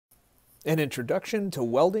An introduction to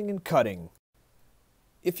welding and cutting.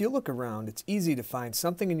 If you look around, it's easy to find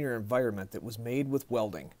something in your environment that was made with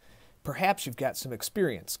welding. Perhaps you've got some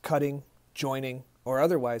experience cutting, joining, or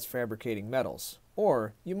otherwise fabricating metals.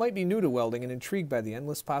 Or you might be new to welding and intrigued by the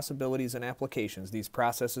endless possibilities and applications these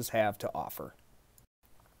processes have to offer.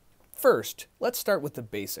 First, let's start with the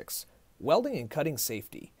basics. Welding and cutting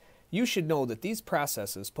safety. You should know that these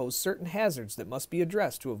processes pose certain hazards that must be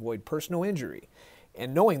addressed to avoid personal injury.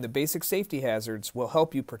 And knowing the basic safety hazards will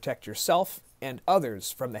help you protect yourself and others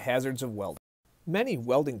from the hazards of welding. Many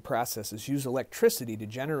welding processes use electricity to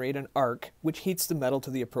generate an arc which heats the metal to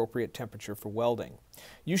the appropriate temperature for welding.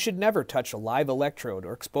 You should never touch a live electrode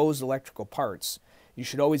or exposed electrical parts. You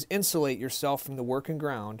should always insulate yourself from the working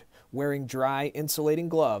ground, wearing dry insulating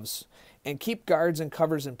gloves, and keep guards and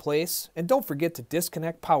covers in place, and don't forget to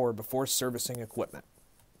disconnect power before servicing equipment.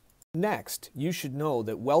 Next, you should know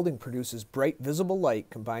that welding produces bright visible light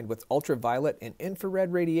combined with ultraviolet and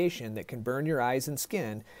infrared radiation that can burn your eyes and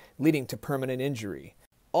skin, leading to permanent injury.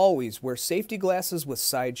 Always wear safety glasses with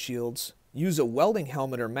side shields, use a welding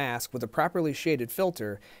helmet or mask with a properly shaded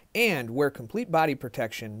filter, and wear complete body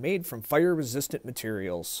protection made from fire-resistant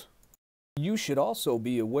materials. You should also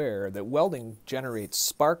be aware that welding generates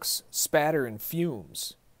sparks, spatter, and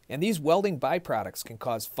fumes. And these welding byproducts can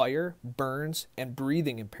cause fire, burns, and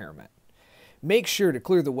breathing impairment. Make sure to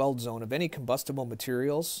clear the weld zone of any combustible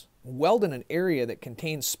materials, weld in an area that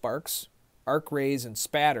contains sparks, arc rays, and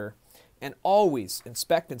spatter, and always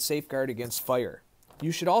inspect and safeguard against fire.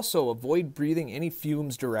 You should also avoid breathing any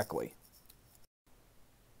fumes directly.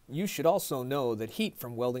 You should also know that heat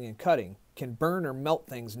from welding and cutting can burn or melt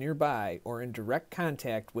things nearby or in direct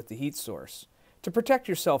contact with the heat source. To protect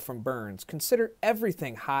yourself from burns, consider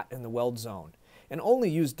everything hot in the weld zone, and only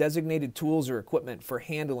use designated tools or equipment for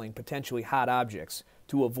handling potentially hot objects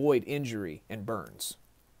to avoid injury and burns.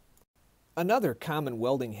 Another common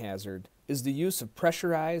welding hazard is the use of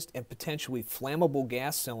pressurized and potentially flammable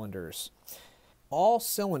gas cylinders. All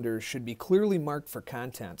cylinders should be clearly marked for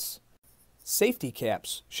contents. Safety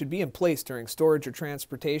caps should be in place during storage or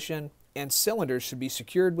transportation, and cylinders should be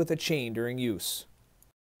secured with a chain during use.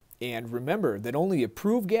 And remember that only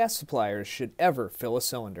approved gas suppliers should ever fill a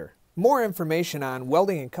cylinder. More information on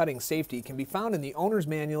welding and cutting safety can be found in the owner's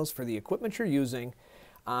manuals for the equipment you're using,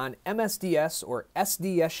 on MSDS or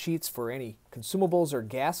SDS sheets for any consumables or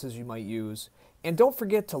gases you might use, and don't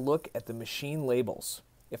forget to look at the machine labels.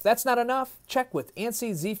 If that's not enough, check with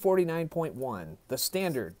ANSI Z49.1, the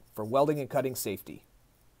standard for welding and cutting safety.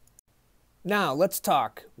 Now let's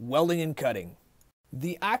talk welding and cutting.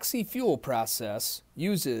 The oxy-fuel process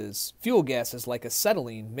uses fuel gases like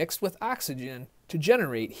acetylene mixed with oxygen to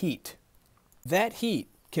generate heat. That heat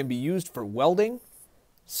can be used for welding,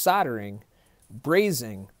 soldering,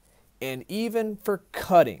 brazing, and even for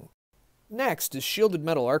cutting. Next is shielded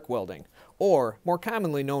metal arc welding, or more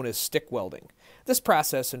commonly known as stick welding. This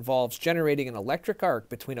process involves generating an electric arc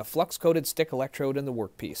between a flux-coated stick electrode and the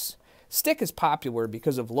workpiece. Stick is popular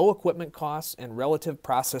because of low equipment costs and relative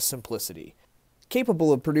process simplicity.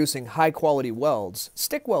 Capable of producing high-quality welds,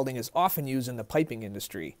 stick welding is often used in the piping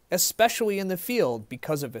industry, especially in the field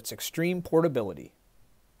because of its extreme portability.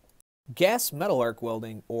 Gas metal arc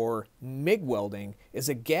welding, or MIG welding, is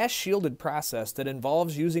a gas-shielded process that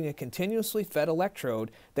involves using a continuously fed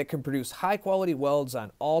electrode that can produce high-quality welds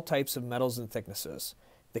on all types of metals and thicknesses.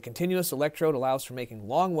 The continuous electrode allows for making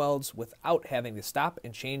long welds without having to stop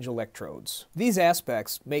and change electrodes. These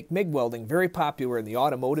aspects make MIG welding very popular in the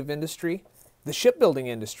automotive industry, the shipbuilding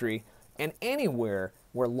industry, and anywhere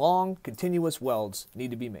where long, continuous welds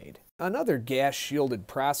need to be made. Another gas-shielded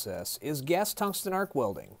process is gas tungsten arc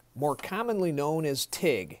welding, more commonly known as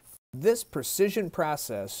TIG. This precision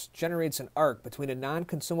process generates an arc between a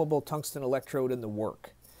non-consumable tungsten electrode and the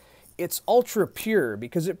work. It's ultra pure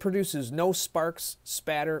because it produces no sparks,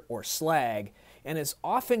 spatter, or slag, and is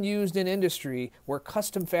often used in industry where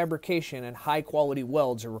custom fabrication and high-quality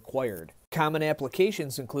welds are required. Common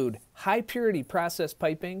applications include high-purity process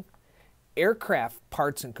piping, aircraft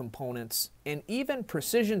parts and components, and even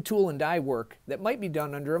precision tool and die work that might be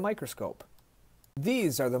done under a microscope.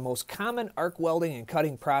 These are the most common arc welding and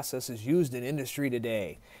cutting processes used in industry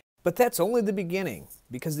today. But that's only the beginning,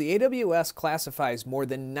 because the AWS classifies more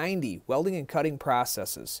than 90 welding and cutting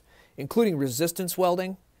processes, including resistance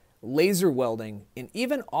welding, laser welding, and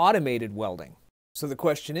even automated welding. So the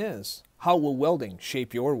question is, how will welding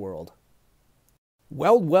shape your world?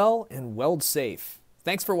 Weld well and weld safe.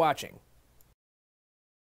 Thanks for watching.